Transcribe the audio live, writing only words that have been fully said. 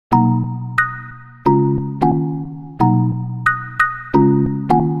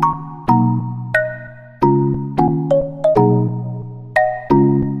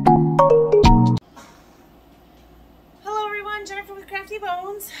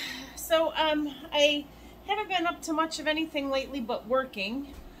So I haven't been up to much of anything lately but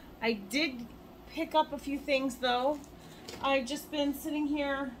working. I did pick up a few things though. I've just been sitting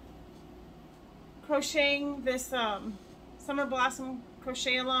here crocheting this Summer Blossom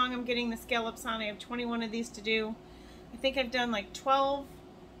crochet along. I'm getting the scallops on. I have 21 of these to do. I think I've done like 12.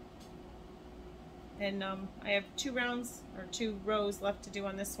 And I have 2 rows left to do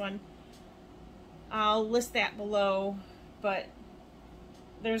on this one. I'll list that below, but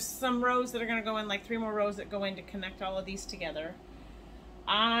there's some rows that are going to go in, like 3 more rows that go in to connect all of these together.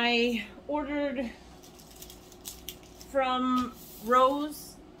 I ordered from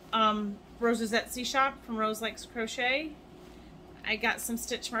Rose, Rose's Etsy shop, from Rose Likes Crochet. I got some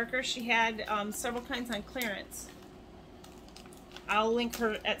stitch markers. She had several kinds on clearance. I'll link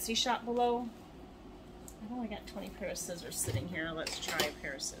her Etsy shop below. I've only got 20 pair of scissors sitting here. Let's try a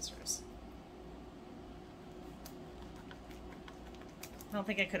pair of scissors. I don't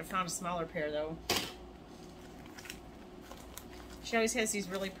think I could have found a smaller pair though. She always has these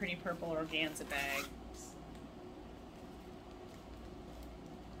really pretty purple organza bags.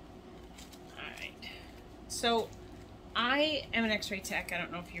 Alright. So, I am an X-ray tech. I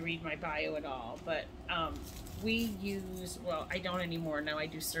don't know if you read my bio at all, but we use, well, I don't anymore. Now I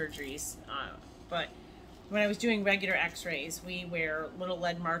do surgeries. But when I was doing regular X-rays, we wear little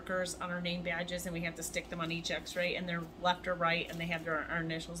lead markers on our name badges, and we have to stick them on each X-ray, and they're left or right, and they have our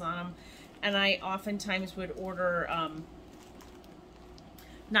initials on them. And I oftentimes would order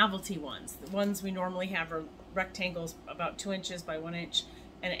novelty ones. The ones we normally have are rectangles about 2 inches by 1 inch,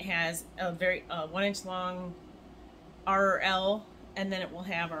 and it has a very 1 inch long R or L, and then it will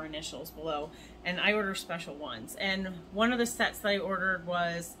have our initials below. And I order special ones. And one of the sets that I ordered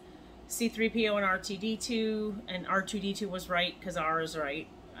was C3PO and R2D2, and R2D2 was right because R is right.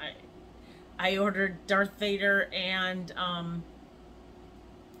 I ordered Darth Vader and a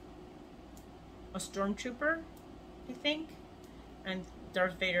Stormtrooper, I think, and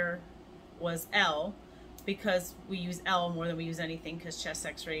Darth Vader was L because we use L more than we use anything, because chest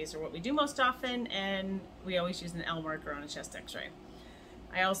x-rays are what we do most often, and we always use an L marker on a chest x-ray.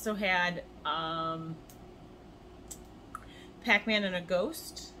 I also had Pac-Man and a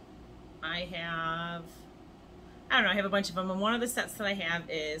Ghost. I don't know, I have a bunch of them, and one of the sets that I have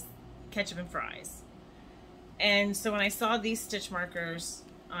is ketchup and fries. And so when I saw these stitch markers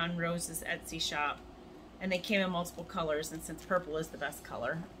on Rose's Etsy shop, and they came in multiple colors, and since purple is the best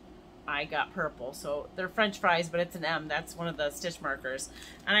color, I got purple. So they're French fries, but it's an M. That's one of the stitch markers.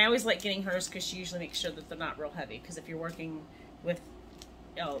 And I always like getting hers because she usually makes sure that they're not real heavy, because if you're working with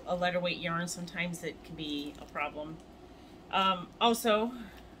a lighter weight yarn, sometimes it can be a problem. Also,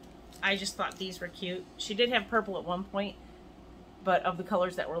 I just thought these were cute. She did have purple at one point, but of the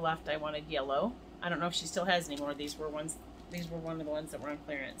colors that were left, I wanted yellow. I don't know if she still has any more. These were one of the ones that were on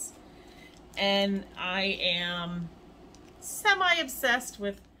clearance. And I am semi-obsessed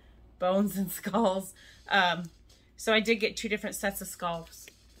with bones and skulls. So I did get 2 different sets of skulls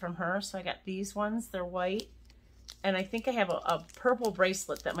from her. So I got these ones. They're white. And I think I have a purple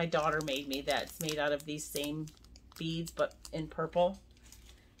bracelet that my daughter made me that's made out of these same beads, but in purple.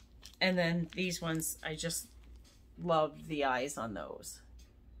 And then these ones, I just loved the eyes on those.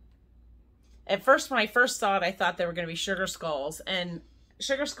 At first, when I first saw it, I thought they were going to be sugar skulls. And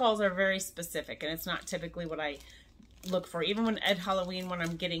sugar skulls are very specific, and it's not typically what I look for. Even when at Halloween, when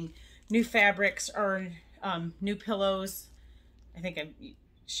I'm getting new fabrics or new pillows, I think I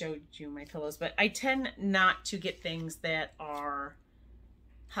showed you my pillows, but I tend not to get things that are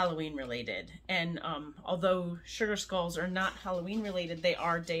Halloween related. And although sugar skulls are not Halloween related, they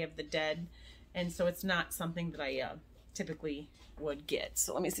are Day of the Dead, and so it's not something that I typically would get.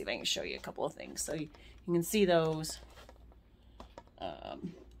 So let me see if I can show you a couple of things so you can see those.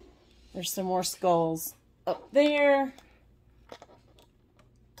 There's some more skulls up there,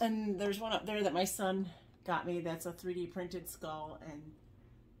 and there's one up there that my son got me. That's a 3D printed skull and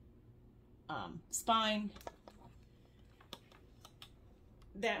spine.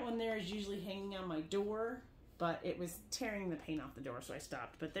 That one there is usually hanging on my door, but it was tearing the paint off the door, so I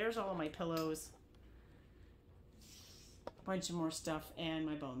stopped. But there's all of my pillows, a bunch of more stuff, and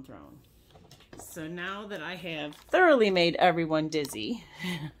my bone throne. So now that I have thoroughly made everyone dizzy,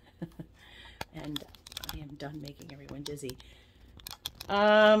 and I am done making everyone dizzy,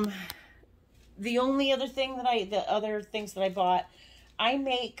 the only other thing that the other things that I bought, I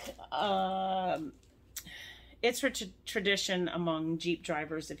make, it's a tradition among Jeep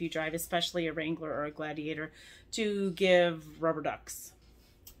drivers, if you drive especially a Wrangler or a Gladiator, to give rubber ducks.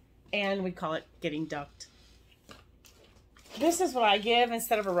 And we call it getting ducked. This is what I give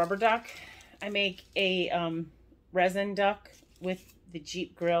instead of a rubber duck. I make a resin duck with the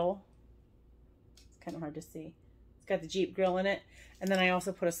Jeep grill kind of hard to see. It's got the Jeep grill in it. And then I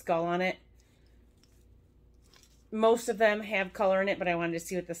also put a skull on it. Most of them have color in it, but I wanted to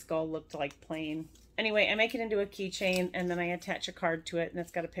see what the skull looked like plain. Anyway, I make it into a keychain, and then I attach a card to it, and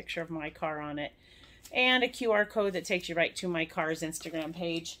it's got a picture of my car on it. And a QR code that takes you right to my car's Instagram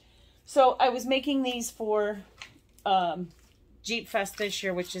page. So I was making these for Jeep Fest this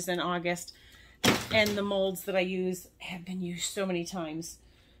year, which is in August. And the molds that I use have been used so many times.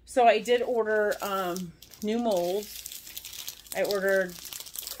 So I did order new molds. I ordered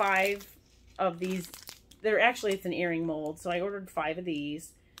 5 of these. It's an earring mold. So I ordered 5 of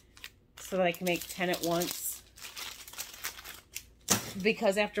these so that I can make 10 at once.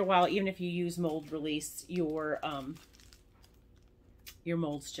 Because after a while, even if you use mold release, your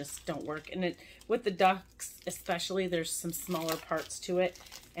molds just don't work. And with the ducks especially, there's some smaller parts to it.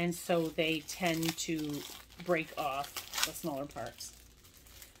 And so they tend to break off the smaller parts.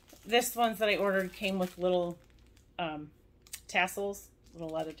 This ones that I ordered came with little tassels, little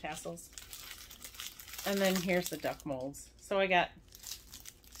leather tassels. And then here's the duck molds. So I got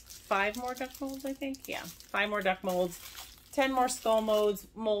 5 more duck molds, I think. Yeah, 5 more duck molds, 10 more skull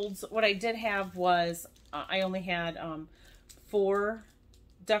molds. What I did have was, I only had 4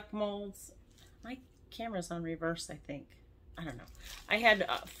 duck molds. My camera's on reverse, I think. I don't know. I had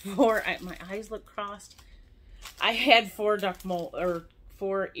 4, my eyes look crossed. I had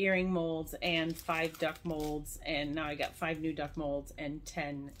 4 earring molds and 5 duck molds, and now I got 5 new duck molds and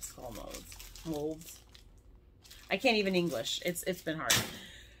 10 skull molds. I can't even English. It's been hard.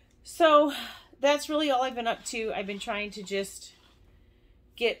 So that's really all I've been up to. I've been trying to just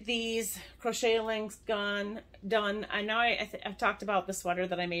get these crochet links done. I know I've talked about the sweater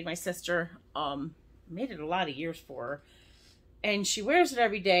that I made my sister. Made it a lot of years for her. And she wears it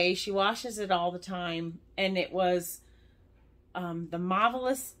every day. She washes it all the time. And it was the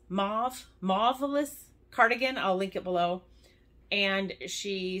Marvelous cardigan. I'll link it below. And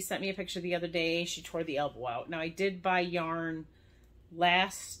she sent me a picture the other day. She tore the elbow out. Now, I did buy yarn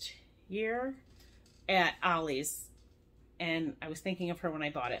last year at Ollie's. And I was thinking of her when I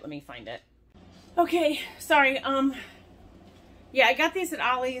bought it. Let me find it. Okay, sorry. Yeah, I got these at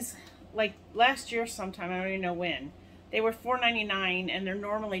Ollie's like last year sometime. I don't even know when. They were $4.99 and they're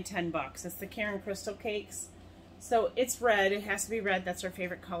normally $10. It's the Karen Crystal Cakes. So it's red. It has to be red. That's her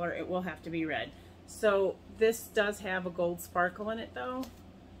favorite color. It will have to be red. So this does have a gold sparkle in it though.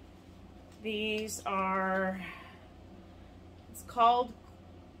 These are, it's called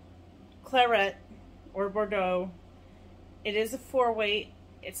Claret or Bordeaux. It is a 4-weight.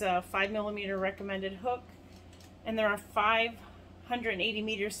 It's a 5mm recommended hook. And there are 580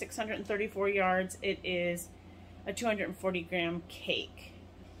 meters, 634 yards. It is a 240 gram cake.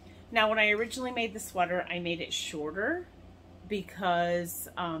 Now, when I originally made the sweater, I made it shorter because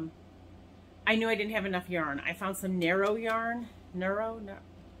I knew I didn't have enough yarn. I found some narrow yarn. Narrow?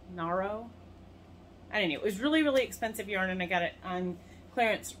 I don't know. It was really, really expensive yarn, and I got it on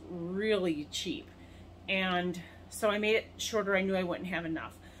clearance really cheap. And so I made it shorter. I knew I wouldn't have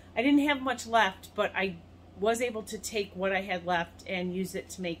enough. I didn't have much left, but I was able to take what I had left and use it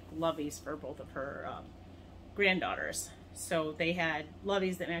to make loveys for both of her granddaughters. So they had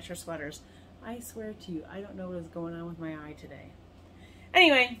loveys that match her sweaters. I swear to you, I don't know what is going on with my eye today.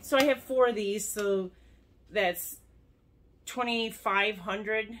 Anyway, so I have 4 of these, so that's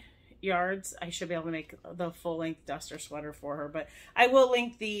 2,500 yards. I should be able to make the full-length duster sweater for her, but I will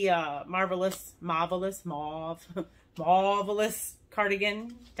link the Marvelous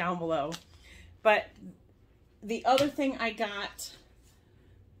cardigan down below. But the other thing I got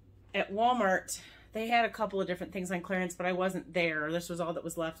at Walmart, they had a couple of different things on clearance, but I wasn't there. This was all that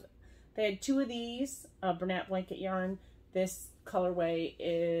was left. They had 2 of these, Bernat blanket yarn. This colorway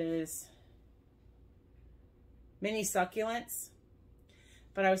is Mini Succulents,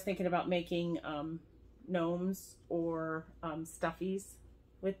 but I was thinking about making gnomes or stuffies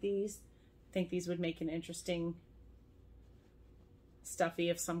with these. I think these would make an interesting stuffy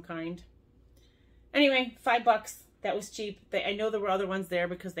of some kind. Anyway, $5. That was cheap. I know there were other ones there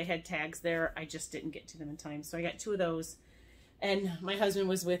because they had tags there. I just didn't get to them in time. So I got 2 of those. And my husband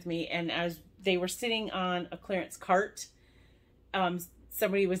was with me. And as they were sitting on a clearance cart,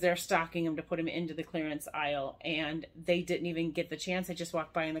 somebody was there stocking them to put them into the clearance aisle. And they didn't even get the chance. I just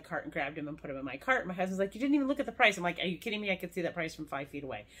walked by in the cart and grabbed them and put them in my cart. My husband's like, you didn't even look at the price. I'm like, are you kidding me? I could see that price from 5 feet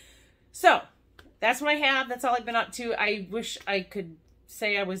away. So that's what I have. That's all I've been up to. I wish I could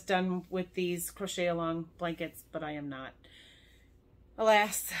say I was done with these crochet along blankets, but I am not.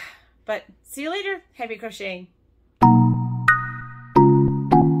 Alas. But see you later. Happy crocheting.